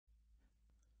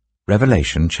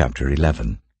Revelation chapter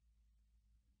 11.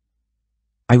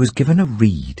 I was given a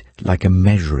reed like a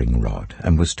measuring rod,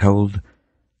 and was told,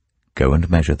 "Go and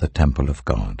measure the temple of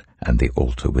God, and the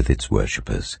altar with its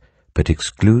worshippers, but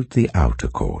exclude the outer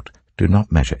court. Do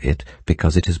not measure it,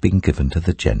 because it has been given to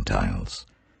the Gentiles.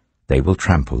 They will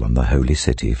trample on the holy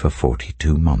city for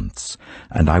 42 months,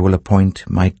 and I will appoint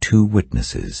my 2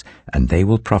 witnesses, and they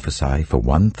will prophesy for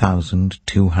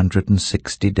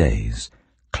 1,260 days,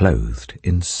 clothed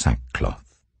in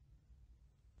sackcloth.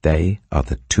 They are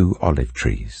the 2 olive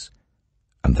trees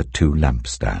and the 2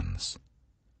 lampstands,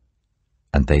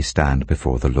 and they stand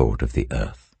before the Lord of the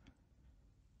earth.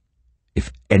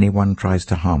 If anyone tries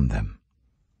to harm them,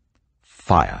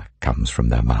 fire comes from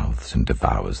their mouths and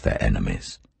devours their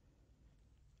enemies.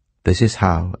 This is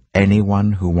how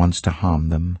anyone who wants to harm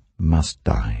them must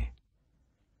die.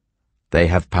 They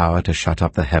have power to shut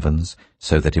up the heavens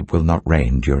so that it will not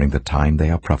rain during the time they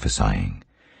are prophesying,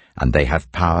 and they have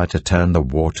power to turn the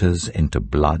waters into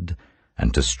blood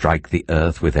and to strike the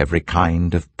earth with every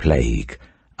kind of plague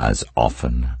as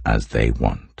often as they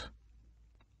want.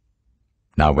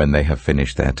 Now when they have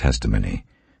finished their testimony,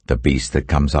 the beast that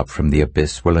comes up from the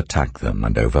abyss will attack them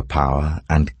and overpower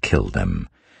and kill them.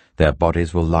 Their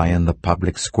bodies will lie in the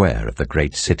public square of the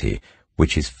great city,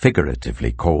 which is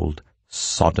figuratively called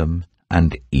Sodom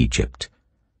and Egypt,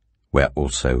 where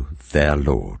also their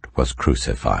Lord was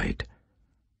crucified.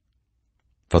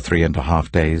 For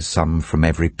 3.5 days some from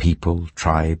every people,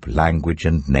 tribe, language,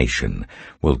 and nation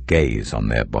will gaze on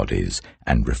their bodies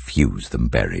and refuse them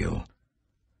burial.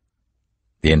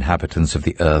 The inhabitants of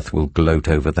the earth will gloat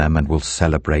over them and will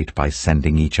celebrate by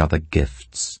sending each other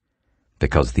gifts,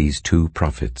 because these 2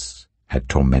 prophets had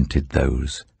tormented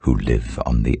those who live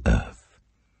on the earth.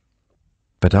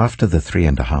 But after the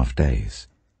 3.5 days,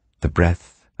 the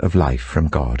breath of life from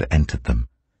God entered them,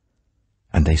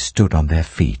 and they stood on their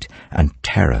feet, and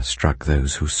terror struck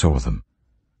those who saw them.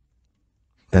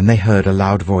 Then they heard a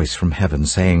loud voice from heaven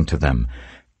saying to them,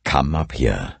 "Come up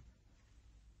here."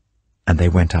 And they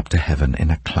went up to heaven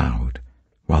in a cloud,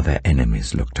 while their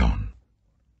enemies looked on.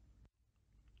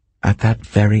 At that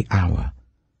very hour,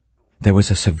 there was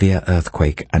a severe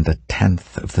earthquake, and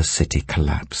 1/10 of the city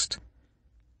collapsed.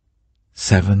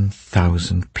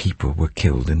 7,000 people were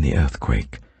killed in the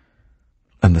earthquake,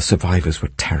 and the survivors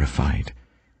were terrified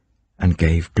and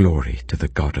gave glory to the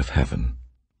God of heaven.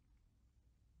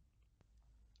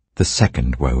 The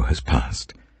 2nd woe has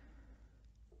passed.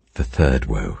 The 3rd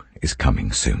woe is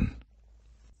coming soon.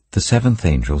 The 7th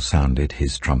angel sounded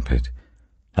his trumpet,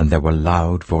 and there were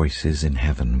loud voices in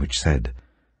heaven which said,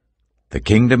 "The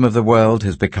kingdom of the world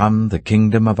has become the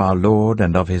kingdom of our Lord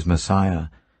and of his Messiah,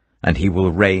 and he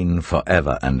will reign for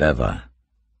ever and ever."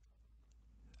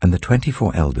 And the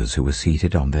 24 elders who were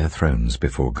seated on their thrones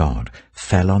before God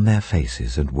fell on their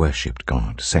faces and worshipped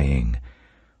God, saying,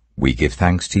 "We give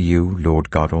thanks to you, Lord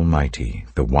God Almighty,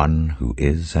 the one who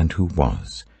is and who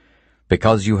was,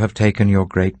 because you have taken your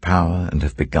great power and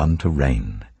have begun to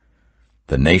reign.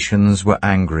 The nations were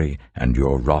angry, and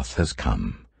your wrath has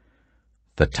come.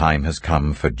 The time has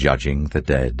come for judging the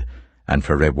dead, and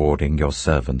for rewarding your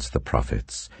servants the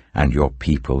prophets, and your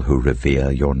people who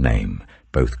revere your name,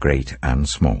 both great and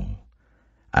small,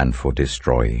 and for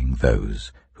destroying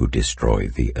those who destroy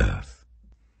the earth."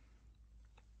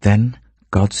 Then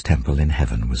God's temple in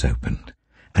heaven was opened,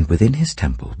 and within his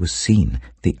temple was seen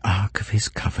the ark of his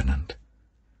covenant.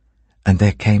 And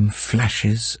there came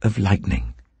flashes of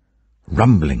lightning,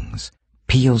 rumblings,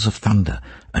 peals of thunder,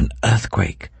 an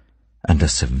earthquake, and a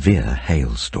severe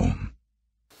hailstorm.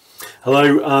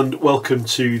 Hello and welcome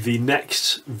to the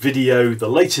next video, the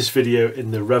latest video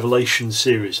in the Revelation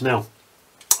series. Now,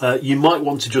 you might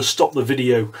want to just stop the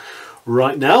video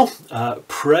right now,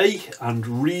 pray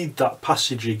and read that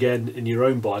passage again in your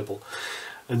own Bible,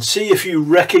 and see if you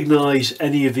recognise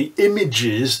any of the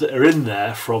images that are in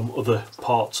there from other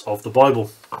parts of the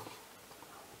Bible.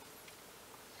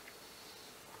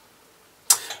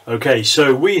 Okay,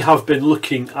 so we have been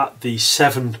looking at the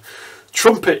 7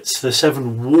 trumpets, the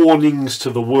 7 warnings to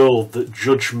the world that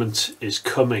judgment is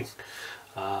coming.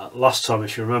 Last time,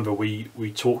 if you remember,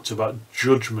 we talked about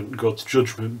judgment, God's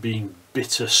judgment being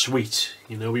bittersweet.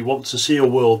 You know, we want to see a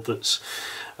world that's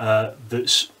a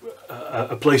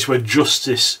place where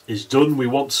justice is done. We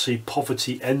want to see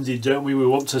poverty ended, don't we? We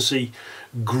want to see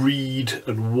greed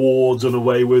and war done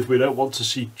away with. We don't want to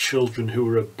see children who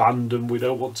are abandoned. We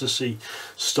don't want to see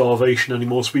starvation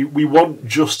anymore. So we want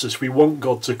justice. We want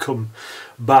God to come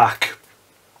back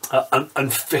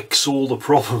and fix all the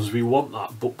problems. We want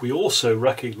that, but we also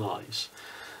recognise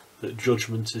that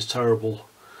judgment is terrible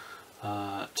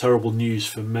news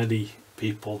for many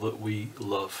people that we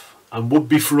love. and would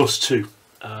be for us too,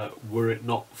 were it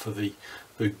not for the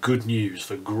good news,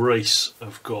 the grace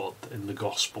of God in the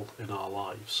gospel in our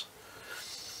lives.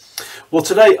 Well,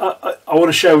 today I want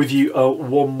to share with you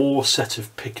one more set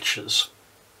of pictures,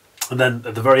 and then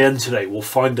at the very end today we'll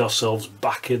find ourselves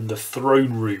back in the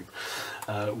throne room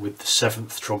with the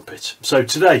seventh trumpet. So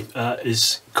today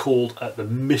is called the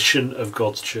mission of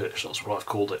God's church. That's what I've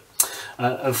called it.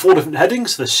 And 4 different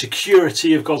headings: the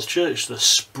security of God's church, the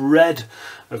spread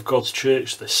of God's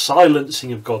church, the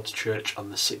silencing of God's church,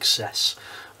 and the success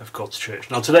of God's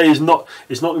church. Now today it's not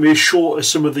going to be as short as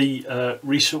some of the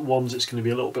recent ones. It's going to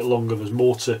be a little bit longer. There's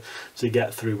more to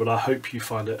get through, but I hope you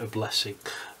find it a blessing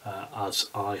as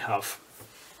I have.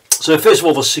 So first of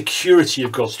all, the security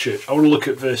of God's church. I want to look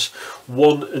at verse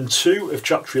 1 and 2 of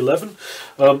chapter 11,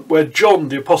 where John,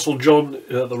 the Apostle John,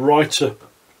 the writer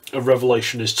of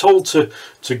Revelation, is told to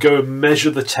go and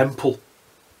measure the temple.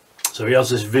 So he has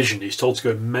this vision. He's told to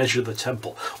go and measure the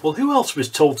temple. Well, who else was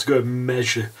told to go and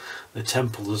measure the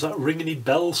temple? Does that ring any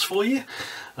bells for you?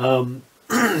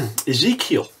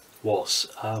 Ezekiel was.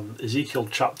 Ezekiel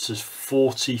chapters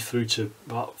 40 through to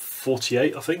about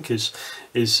 48, I think, is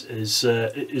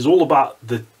all about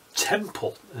the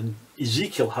temple, and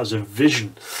Ezekiel has a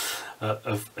vision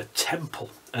of a temple,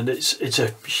 and it's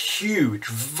a huge,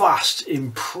 vast,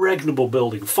 impregnable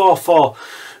building, far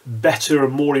better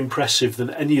and more impressive than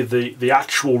any of the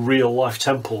actual real life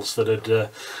temples that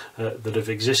have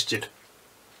existed.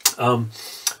 And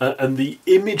the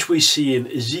image we see in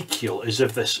Ezekiel is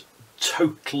of this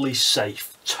totally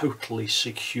safe, totally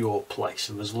secure place,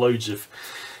 and there's loads of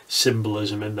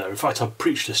symbolism in there. In fact, I've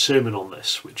preached a sermon on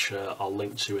this, which I'll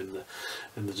link to in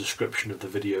the description of the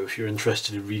video if you're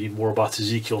interested in reading more about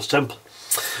Ezekiel's temple.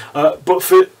 But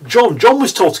for John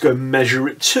was told to go measure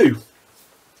it too.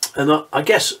 And I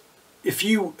guess if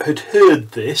you had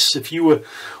heard this, if you were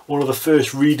one of the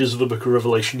first readers of the book of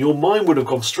Revelation, your mind would have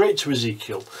gone straight to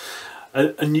Ezekiel.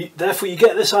 And therefore you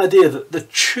get this idea that the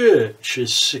church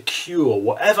is secure.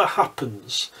 Whatever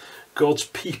happens, God's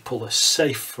people are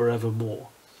safe forevermore.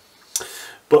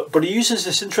 But he uses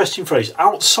this interesting phrase: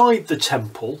 outside the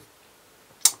temple,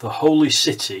 the holy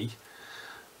city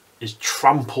is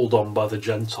trampled on by the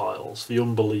Gentiles, the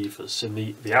unbelievers, in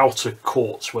the outer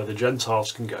courts where the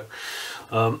Gentiles can go.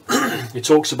 He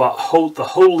talks about the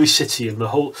holy city and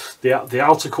the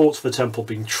outer courts of the temple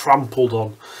being trampled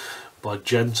on by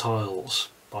Gentiles,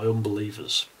 by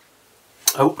unbelievers.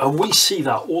 Oh, and we see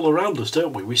that all around us,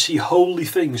 don't we? We see holy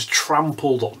things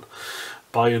trampled on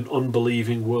by an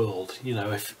unbelieving world. You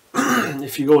know, if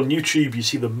you go on YouTube, you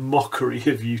see the mockery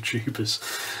of YouTubers.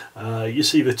 You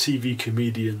see the TV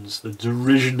comedians, the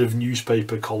derision of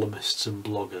newspaper columnists and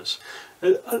bloggers.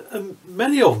 And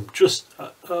many of them just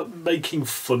making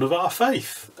fun of our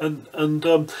faith. And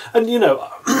you know,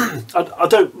 I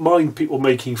don't mind people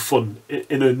making fun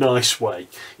in a nice way.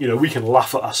 You know, we can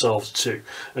laugh at ourselves too.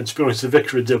 And to be honest, the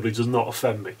Vicar of Dibley does not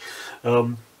offend me.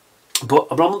 But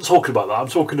I'm not talking about that. I'm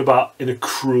talking about in a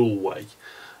cruel way.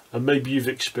 And maybe you've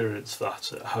experienced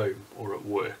that at home or at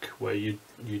work, where you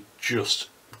just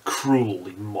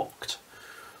cruelly mocked.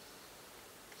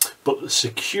 But the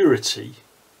security,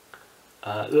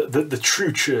 the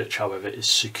true church, however, is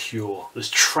secure. There's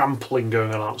trampling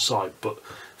going on outside, but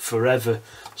forever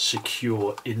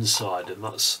secure inside, and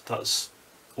that's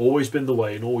always been the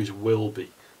way and always will be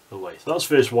the way. So that's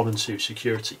verse 1 and 2,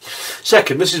 security.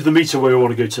 Second, this is the meter where we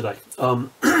want to go today.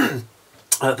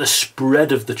 The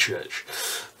spread of the church,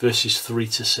 verses 3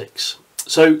 to 6.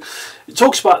 So it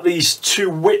talks about these 2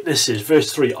 witnesses.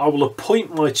 Verse 3: I will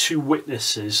appoint my 2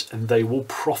 witnesses and they will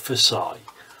prophesy. I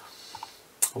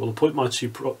will appoint my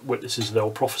 2 witnesses and they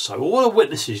will prophesy. Well, what do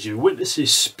witnesses do?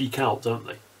 Witnesses speak out, don't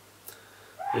they?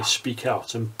 They speak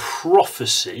out. And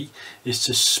prophecy is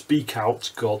to speak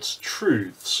out God's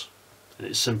truths in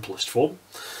its simplest form.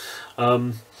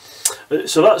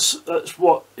 So that's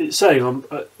what it's saying.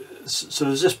 So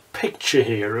there's this picture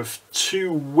here of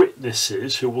 2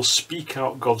 witnesses who will speak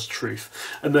out God's truth,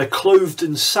 and they're clothed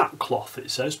in sackcloth,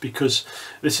 it says, because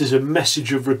this is a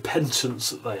message of repentance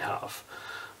that they have.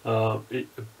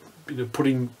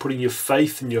 Putting your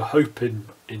faith and your hope in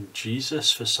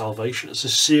Jesus for salvation. It's a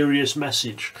serious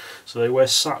message, so they wear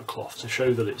sackcloth to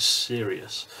show that it's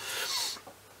serious.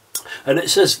 And it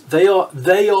says they are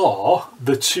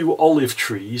the 2 olive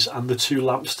trees and the 2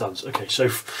 lampstands. Okay, so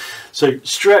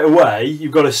straight away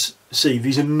you've got to see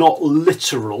these are not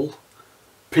literal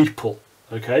people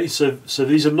Okay, so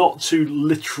these are not two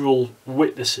literal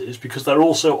witnesses, because they're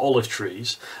also olive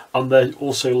trees and they're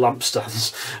also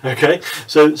lampstands. Okay,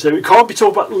 so it can't be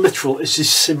talked about literal. This is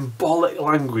symbolic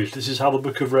language. This is how the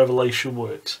book of Revelation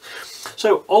works.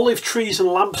 So olive trees and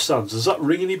lampstands, does that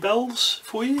ring any bells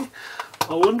for you?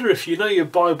 I wonder if you know your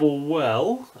Bible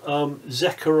well.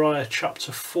 Zechariah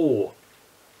chapter 4.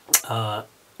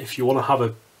 If you want to have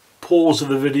a pause of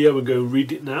the video and go and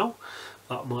read it now,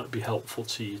 that might be helpful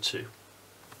to you too.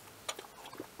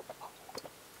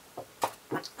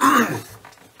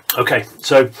 Okay,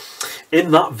 so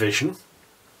in that vision,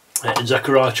 in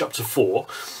Zechariah chapter 4,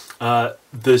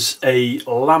 there's a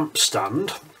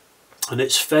lampstand, and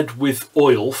it's fed with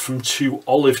oil from 2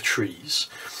 olive trees.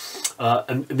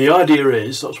 And the idea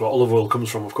is, that's where olive oil comes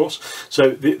from, of course.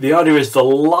 So the idea is the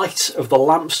light of the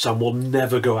lampstand will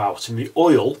never go out, and the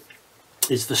oil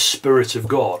is the Spirit of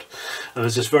God. And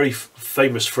there's this very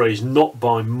famous phrase, not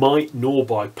by might nor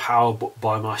by power, but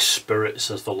by my Spirit,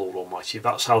 says the Lord Almighty.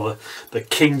 That's how the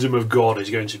kingdom of God is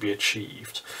going to be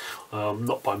achieved.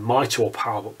 Not by might or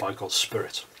power, but by God's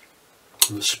Spirit.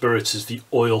 And the Spirit is the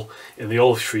oil in the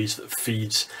olive trees that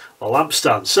feeds the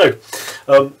lampstand. So,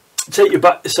 take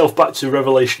yourself back to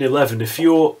Revelation 11. If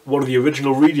you're one of the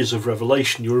original readers of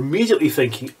Revelation, you're immediately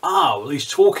thinking, well, he's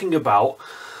talking about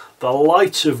the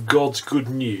light of God's good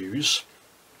news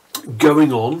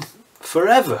going on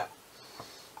forever.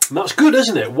 And that's good,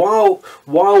 isn't it?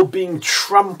 While being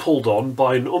trampled on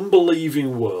by an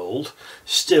unbelieving world,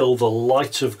 still the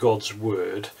light of God's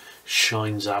word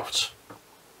shines out.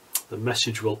 The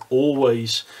message will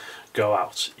always go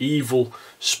out. Evil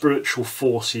spiritual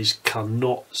forces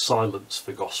cannot silence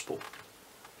the gospel.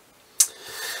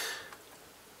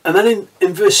 And then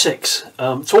in verse 6,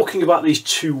 talking about these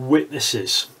 2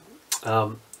 witnesses,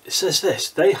 it says this: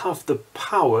 they have the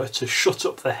power to shut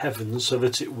up the heavens so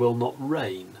that it will not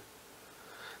rain.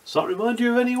 Does that remind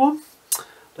you of anyone?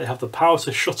 They have the power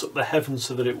to shut up the heavens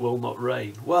so that it will not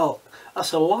rain. Well,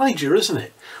 that's Elijah, isn't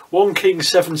it? 1 Kings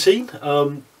 17.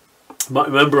 You might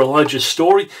remember Elijah's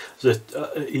story. That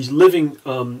he's living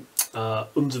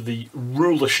under the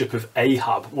rulership of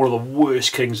Ahab, one of the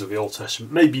worst kings of the Old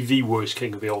Testament, maybe the worst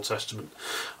king of the Old Testament.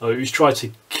 He's tried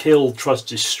to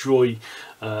destroy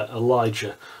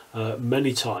Elijah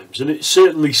many times, and it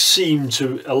certainly seemed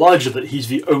to Elijah that he's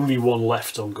the only one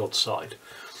left on God's side.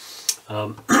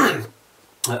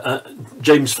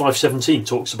 James 5:17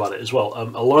 talks about it as well.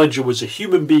 Elijah was a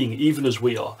human being even as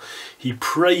we are. He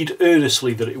prayed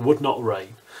earnestly that it would not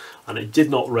rain, and it did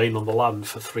not rain on the land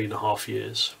for 3.5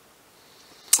 years.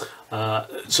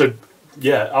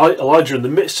 Elijah, in the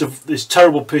midst of this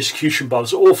terrible persecution by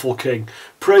this awful king,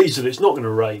 prays that it's not going to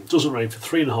rain. It doesn't rain for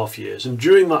 3.5 years, and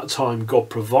during that time God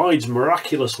provides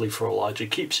miraculously for Elijah,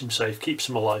 keeps him safe, keeps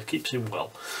him alive, keeps him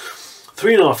well.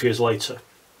 3.5 years later,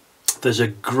 there's a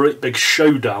great big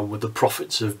showdown with the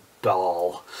prophets of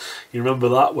Baal. You remember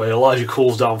that, where Elijah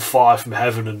calls down fire from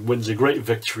heaven and wins a great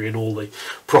victory, and all the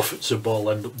prophets of Baal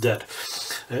end up dead.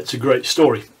 It's a great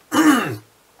story.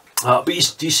 But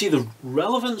do you see the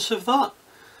relevance of that?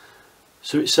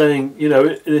 So it's saying, in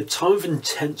a time of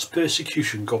intense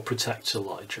persecution, God protects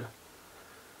Elijah.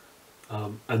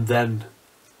 And then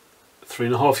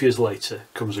 3.5 years later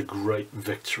comes a great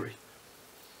victory.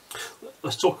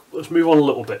 Let's move on a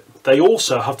little bit. They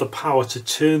also have the power to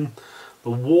turn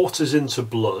the waters into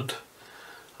blood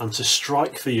and to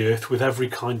strike the earth with every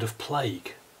kind of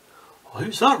plague. Well,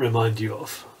 who's that remind you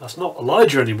of? That's not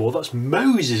Elijah anymore, that's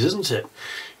Moses, isn't it?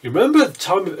 You remember a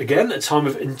time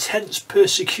of intense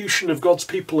persecution of God's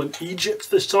people in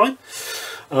Egypt this time?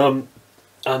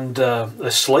 They're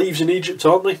slaves in Egypt,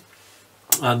 aren't they?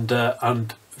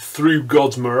 And through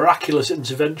God's miraculous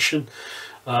intervention,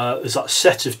 there's that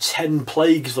set of 10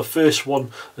 plagues. The first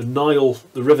one, the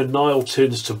river Nile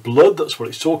turns to blood. That's what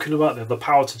it's talking about. They have the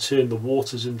power to turn the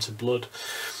waters into blood.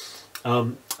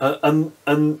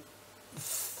 And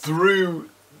through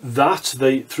that,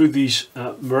 through these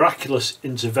miraculous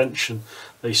intervention,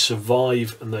 they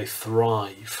survive and they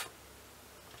thrive.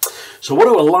 So what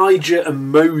do Elijah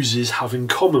and Moses have in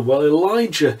common? Well,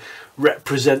 Elijah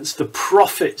represents the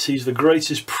prophets. He's the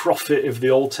greatest prophet of the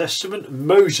Old Testament.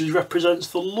 Moses represents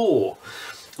the law.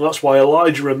 And that's why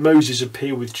Elijah and Moses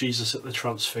appear with Jesus at the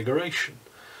Transfiguration.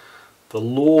 The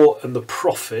law and the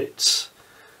prophets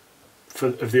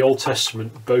of the Old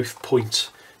Testament both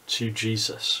point to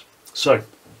Jesus. So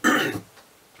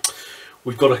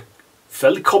we've got a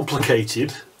fairly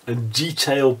complicated and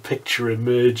detailed picture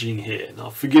emerging here.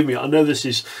 Now forgive me, I know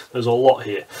there's a lot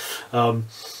here,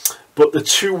 But the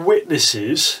two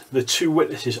witnesses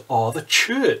are the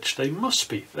church. They must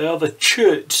be. They are the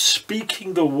church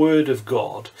speaking the word of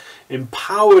God,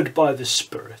 empowered by the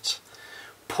Spirit,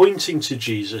 pointing to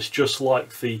Jesus, just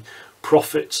like the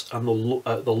prophets and the law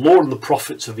and the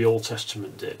prophets of the Old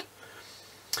Testament did.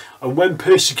 And when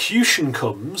persecution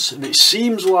comes, and it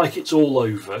seems like it's all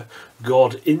over,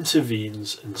 God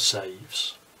intervenes and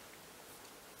saves.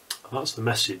 And that's the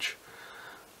message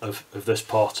of this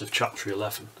part of chapter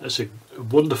 11. It's a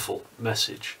wonderful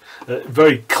message.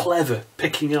 Very clever,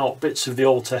 picking out bits of the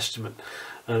Old Testament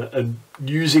and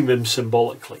using them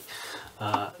symbolically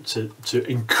to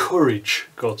encourage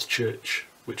God's church,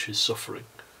 which is suffering.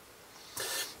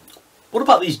 What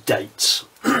about these dates?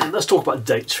 Let's talk about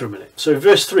dates for a minute. So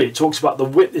verse 3, it talks about the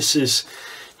witnesses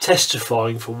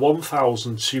testifying for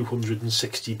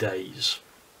 1,260 days.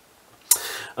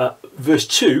 Verse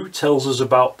 2 tells us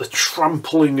about the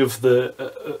trampling of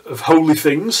of holy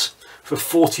things for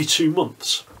 42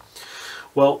 months.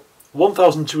 Well,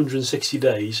 1,260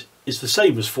 days is the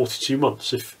same as 42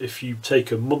 months. If you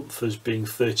take a month as being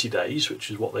 30 days,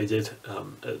 which is what they did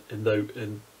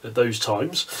at those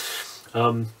times,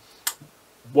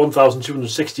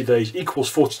 1,260 days equals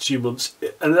 42 months,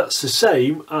 and that's the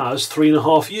same as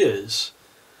 3.5 years.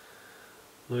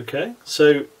 Okay,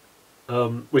 so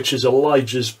which is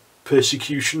Elijah's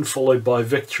persecution followed by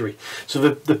victory. So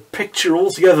the picture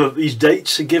altogether that these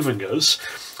dates are giving us,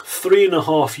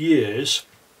 3.5 years,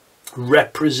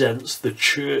 represents the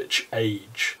church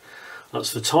age.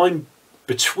 That's the time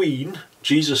between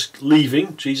Jesus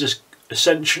leaving, Jesus'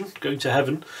 ascension, going to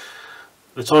heaven,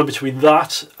 the time between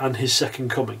that and his second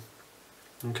coming.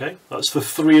 Okay, that's the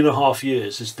 3.5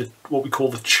 years, is what we call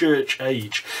the church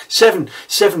age.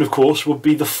 Seven, of course, would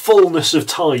be the fullness of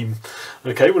time.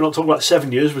 Okay, we're not talking about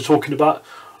 7 years, we're talking about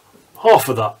half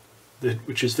of that,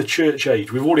 which is the church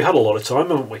age. We've already had a lot of time,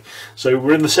 haven't we? So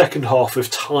we're in the second half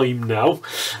of time now.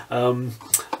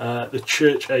 The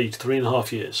church age,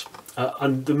 3.5 years.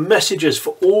 And the message is,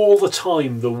 for all the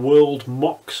time the world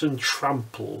mocks and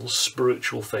tramples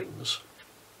spiritual things,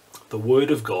 the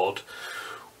word of God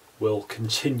will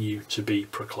continue to be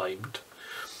proclaimed.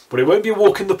 But it won't be a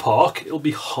walk in the park, it'll be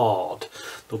hard.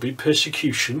 There'll be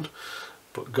persecution,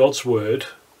 but God's word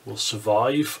will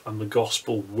survive and the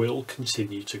gospel will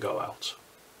continue to go out.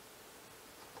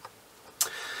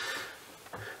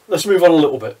 Let's move on a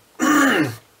little bit.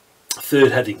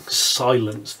 Third heading,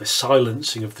 silence, the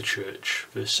silencing of the church,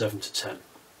 verse 7 to 10.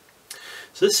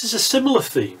 So this is a similar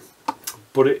theme,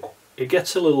 but it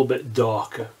gets a little bit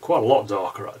darker, quite a lot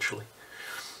darker actually.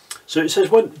 So it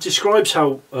says, it describes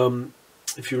how,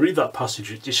 if you read that passage,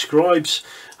 it describes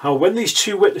how when these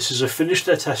two witnesses have finished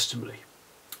their testimony,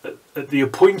 at the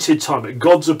appointed time, at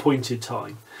God's appointed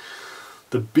time,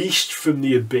 the beast from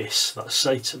the abyss, that's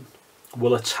Satan,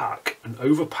 will attack and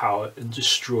overpower and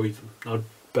destroy them. Now,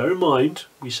 bear in mind,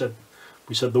 we said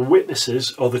the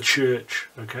witnesses are the church,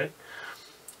 okay?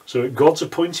 So at God's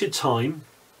appointed time,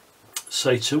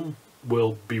 Satan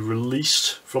will be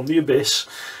released from the abyss,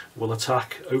 will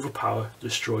attack, overpower,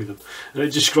 destroy them. And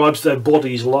it describes their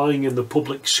bodies lying in the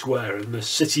public square in the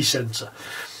city centre.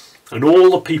 And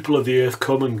all the people of the earth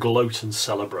come and gloat and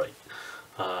celebrate,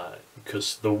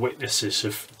 because the witnesses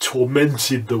have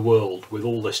tormented the world with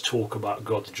all this talk about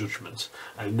God's judgment.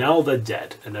 And now they're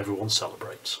dead and everyone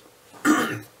celebrates.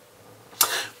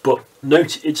 But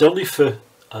note, it's only for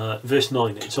verse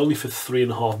 9, it's only for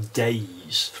 3.5 days.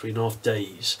 3.5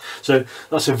 days. So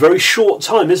that's a very short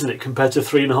time, isn't it, compared to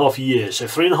 3.5 years. So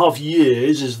 3.5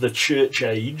 years is the church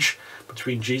age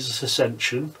between Jesus'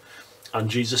 ascension and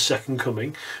Jesus' second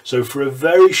coming. So for a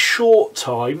very short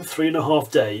time,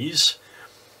 3.5 days,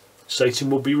 Satan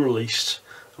will be released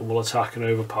and will attack and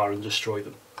overpower and destroy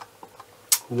them.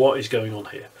 What is going on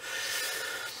here?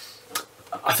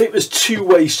 I think there's two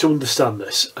ways to understand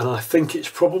this, and I think it's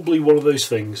probably one of those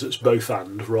things that's both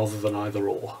and rather than either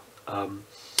or.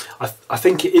 I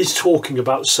think it is talking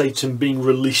about Satan being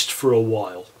released for a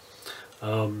while.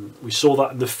 We saw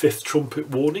that in the 5th trumpet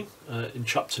warning in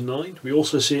chapter 9. We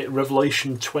also see it in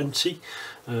Revelation 20,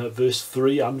 verse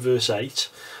 3 and verse 8.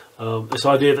 This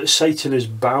idea that Satan is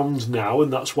bound now,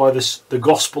 and that's why the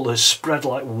gospel has spread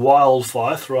like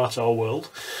wildfire throughout our world.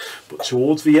 But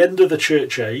towards the end of the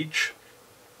church age,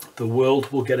 the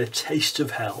world will get a taste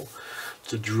of hell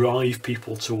to drive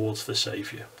people towards the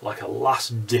Saviour, like a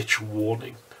last-ditch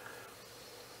warning.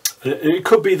 And it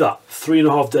could be that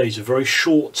 3.5 days, a very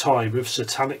short time of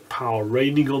satanic power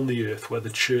reigning on the earth where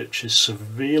the church is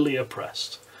severely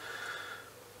oppressed.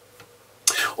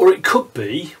 Or it could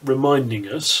be reminding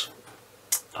us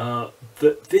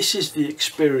that this is the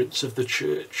experience of the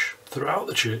church throughout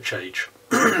the church age.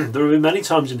 There have been many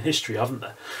times in history, haven't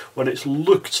there, when it's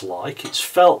looked like, it's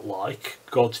felt like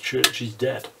God's church is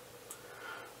dead.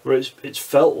 Where it's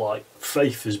felt like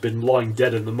faith has been lying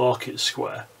dead in the market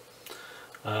square.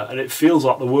 And it feels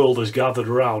like the world has gathered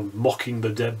around mocking the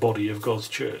dead body of God's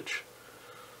church.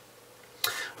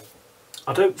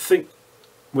 I don't think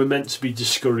we're meant to be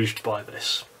discouraged by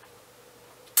this.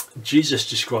 Jesus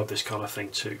described this kind of thing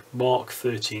too. Mark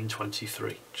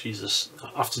 13:23. Jesus,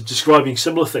 after describing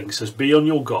similar things, says, "Be on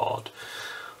your guard.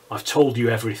 I've told you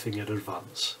everything in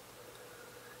advance."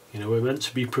 You know, we're meant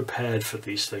to be prepared for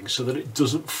these things so that it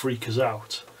doesn't freak us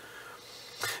out.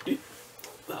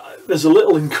 There's a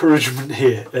little encouragement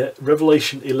here.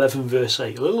 Revelation 11 verse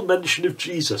 8. A little mention of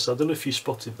Jesus. I don't know if you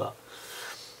spotted that.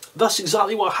 That's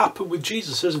exactly what happened with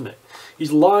Jesus, isn't it?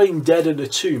 He's lying dead in a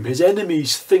tomb. His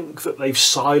enemies think that they've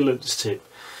silenced him.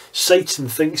 Satan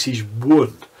thinks he's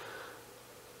won.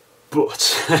 But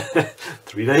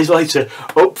 3 days later,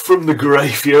 up from the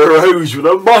grave he arose with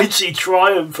a mighty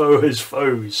triumph over his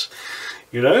foes.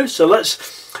 You know, so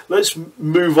let's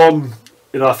move on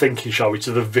in our thinking, shall we,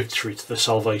 to the victory, to the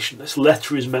salvation. This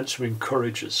letter is meant to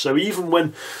encourage us. So even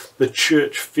when the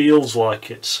church feels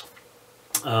like it's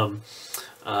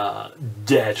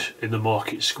dead in the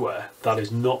market square, that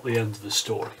is not the end of the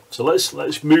story. So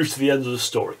let's move to the end of the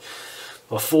story.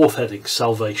 Our fourth heading,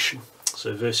 salvation.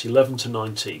 So verse 11 to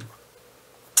 19.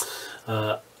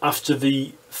 After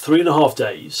the 3.5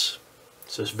 days,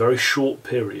 so it's a very short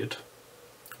period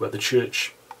where the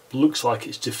church looks like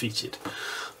it's defeated,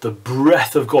 the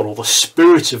breath of God, or the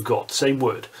Spirit of God, same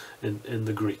word in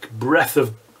the Greek, breath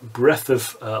of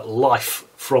life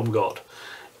from God,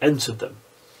 entered them,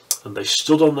 and they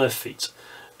stood on their feet,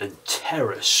 and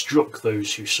terror struck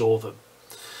those who saw them.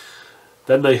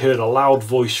 Then they heard a loud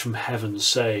voice from heaven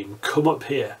saying, "Come up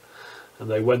here." And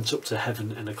they went up to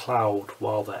heaven in a cloud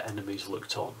while their enemies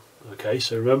looked on. Okay,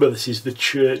 so remember, this is the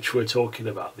church we're talking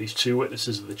about, these two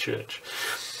witnesses of the church.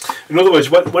 In other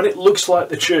words, when it looks like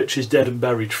the church is dead and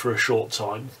buried for a short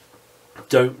time,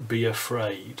 don't be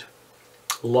afraid.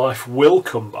 Life will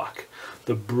come back.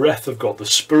 The breath of God, the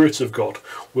Spirit of God,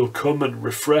 will come and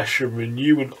refresh and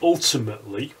renew, and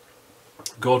ultimately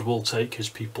God will take his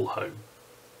people home.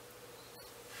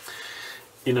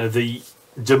 You know, the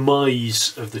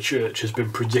demise of the church has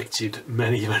been predicted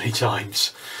many, many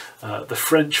times. The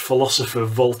French philosopher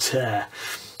Voltaire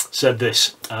said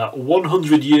this: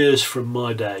 100 years from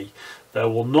my day, there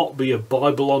will not be a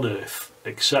Bible on earth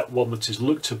except one that is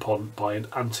looked upon by an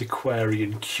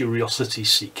antiquarian curiosity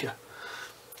seeker.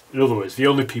 In other words, the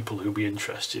only people who will be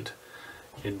interested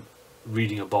in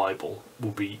reading a Bible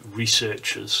will be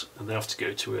researchers, and they have to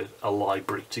go to a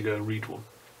library to go and read one.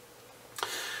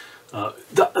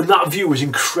 That view was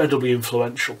incredibly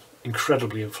influential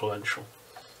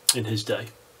in his day.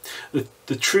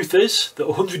 The truth is that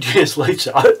 100 years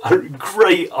later,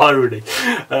 great irony,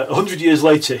 100 years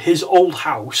later, his old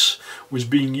house was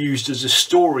being used as a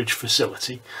storage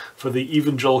facility for the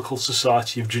Evangelical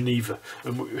Society of Geneva,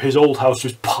 and his old house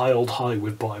was piled high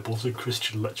with Bibles and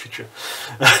Christian literature,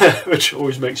 which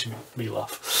always makes me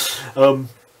laugh.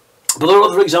 But there are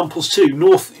other examples too.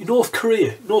 North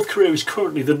Korea. North Korea is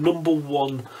currently the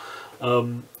 #1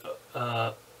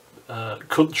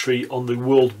 country on the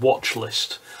World Watch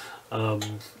list.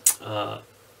 In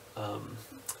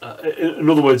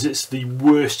other words, it's the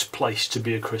worst place to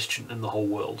be a Christian in the whole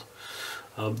world.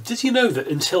 Did you know that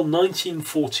until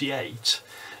 1948,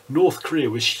 North Korea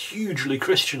was hugely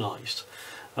Christianized?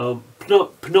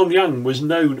 Pyongyang was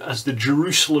known as the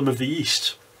Jerusalem of the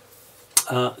East.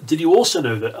 Did you also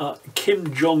know that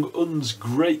Kim Jong-un's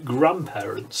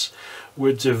great-grandparents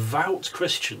were devout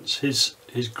Christians?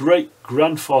 His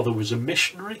great-grandfather was a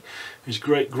missionary. His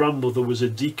great-grandmother was a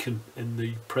deacon in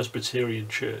the Presbyterian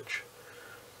Church.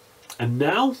 And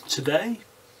now, today,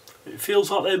 it feels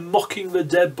like they're mocking the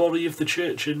dead body of the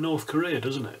church in North Korea,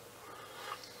 doesn't it?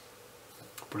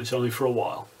 But it's only for a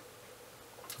while.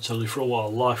 It's only for a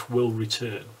while. Life will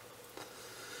return.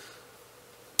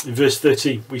 In verse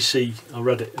 13, we see, I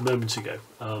read it a moment ago,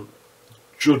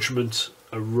 judgment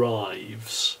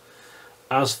arrives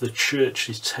as the church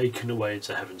is taken away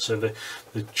into heaven. So the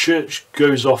church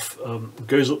goes up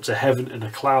to heaven in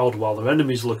a cloud while their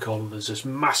enemies look on. There's this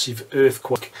massive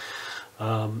earthquake.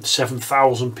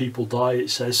 7,000 people die,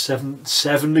 it says.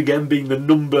 Seven again being the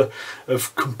number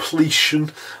of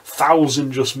completion.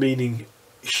 1,000 just meaning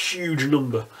huge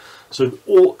number. So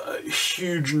a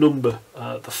huge number,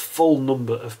 the full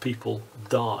number of people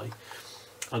die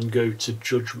and go to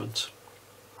judgment.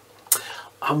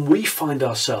 And we find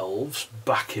ourselves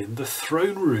back in the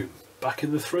throne room. back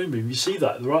in the throne room. You see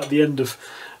that right at the end of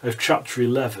chapter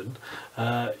 11.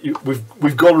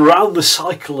 We've gone around the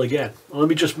cycle again. Let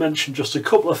me just mention just a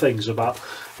couple of things about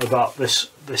this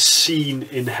scene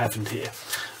in heaven here,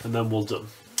 and then we're done.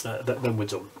 Then we're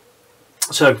done.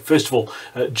 So first of all,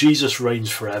 Jesus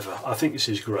reigns forever. I think this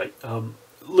is great.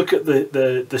 Look at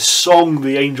the song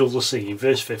the angels are singing,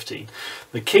 verse 15.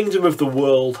 The kingdom of the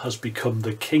world has become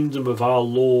the kingdom of our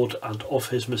Lord and of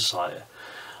his Messiah,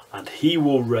 and he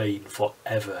will reign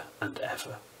forever and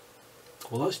ever.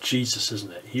 Well, that's Jesus,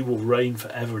 isn't it? He will reign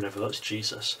forever and ever. That's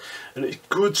Jesus. And it's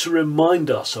good to remind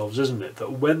ourselves, isn't it,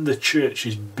 that when the church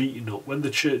is beaten up, when the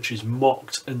church is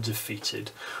mocked and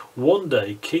defeated, one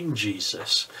day King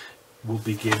Jesus will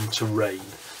begin to reign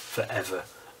forever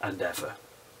and ever.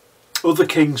 Other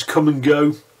kings come and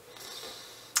go.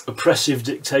 Oppressive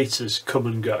dictators come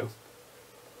and go.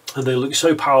 And they look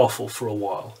so powerful for a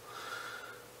while.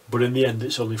 But in the end,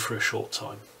 it's only for a short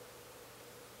time.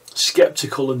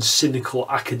 Skeptical and cynical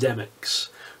academics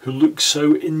who look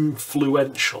so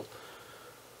influential,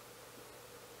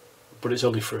 but it's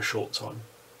only for a short time.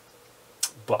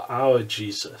 But our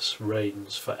Jesus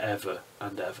reigns forever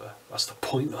and ever. That's the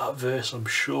point of that verse, I'm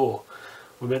sure.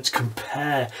 We're meant to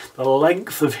compare the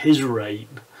length of his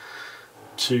reign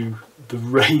to the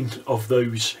reign of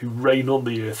those who reign on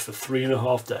the earth for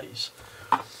 3.5 days.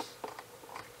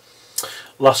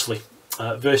 Lastly,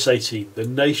 verse 18, the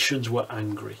nations were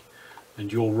angry,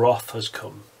 and your wrath has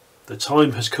come. The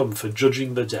time has come for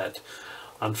judging the dead,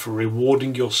 and for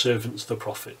rewarding your servants the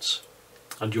prophets,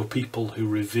 and your people who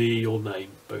revere your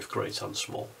name, both great and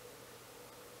small.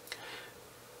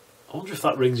 I wonder if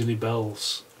that rings any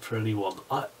bells for anyone.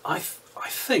 I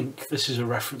think this is a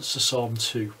reference to Psalm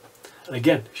 2. And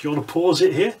again, if you want to pause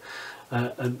it here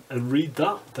and read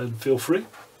that, then feel free.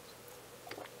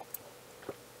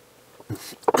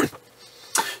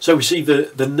 So we see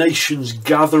the nations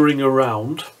gathering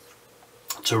around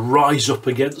to rise up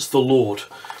against the Lord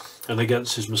and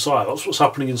against his Messiah. That's what's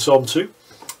happening in Psalm 2.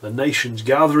 The nations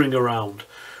gathering around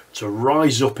to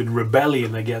rise up in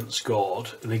rebellion against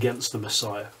God and against the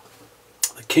Messiah.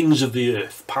 The kings of the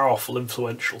earth, powerful,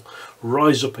 influential,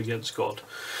 rise up against God.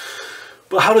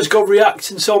 But how does God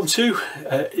react in Psalm 2?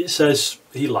 It says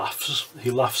he laughs. He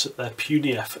laughs at their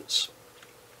puny efforts.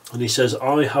 And he says,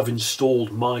 I have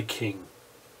installed my king,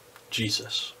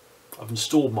 Jesus. I've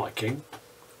installed my king.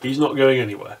 He's not going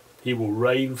anywhere. He will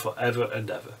reign forever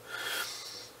and ever.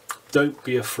 Don't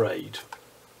be afraid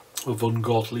of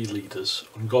ungodly leaders,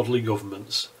 ungodly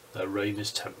governments. Their reign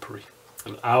is temporary.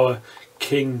 And our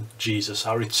King Jesus,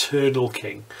 our eternal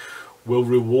King, will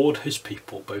reward his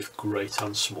people, both great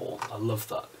and small. I love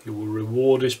that. He will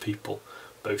reward his people,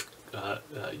 both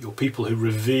your people who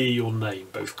revere your name,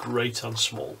 both great and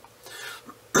small.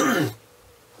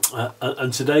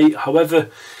 And today, however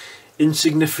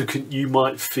insignificant you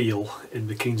might feel in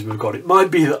the kingdom of God, it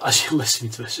might be that as you're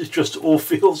listening to this, it just all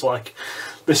feels like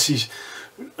this is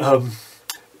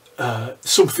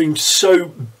something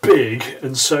so big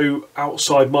and so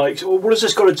outside my... Well, what has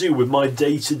this got to do with my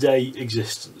day-to-day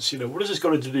existence? You know, what has this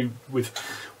got to do with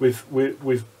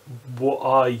what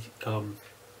I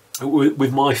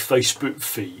with my Facebook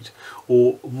feed,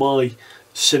 or my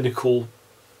cynical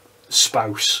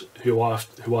spouse who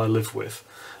I live with?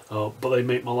 But they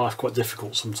make my life quite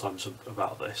difficult sometimes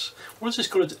about this. What has this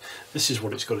got to do? This is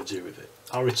what it's got to do with it.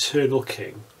 Our eternal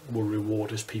King will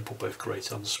reward his people, both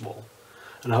great and small.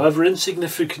 And however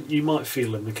insignificant you might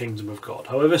feel in the kingdom of God,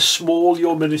 however small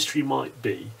your ministry might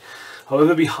be,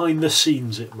 however behind the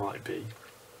scenes it might be,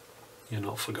 you're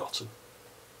not forgotten.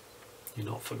 You're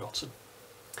not forgotten.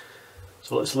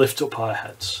 So let's lift up our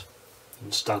heads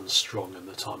and stand strong in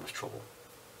the time of trouble.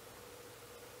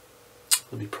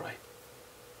 Let me pray.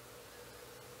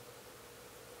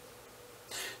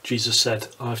 Jesus said,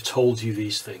 I've told you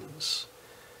these things,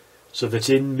 so that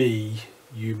in me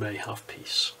you may have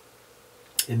peace.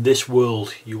 In this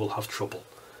world you will have trouble,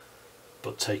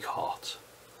 but take heart.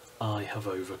 I have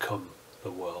overcome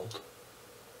the world.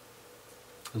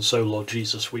 And so, Lord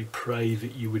Jesus, we pray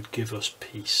that you would give us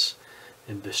peace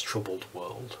in this troubled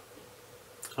world.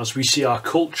 As we see our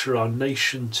culture, our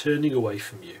nation turning away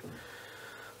from you,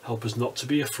 help us not to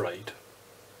be afraid.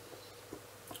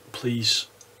 Please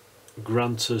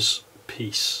grant us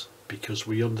peace, because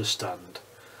we understand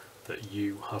that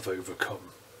you have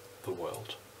overcome the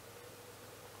world.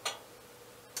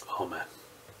 Amen.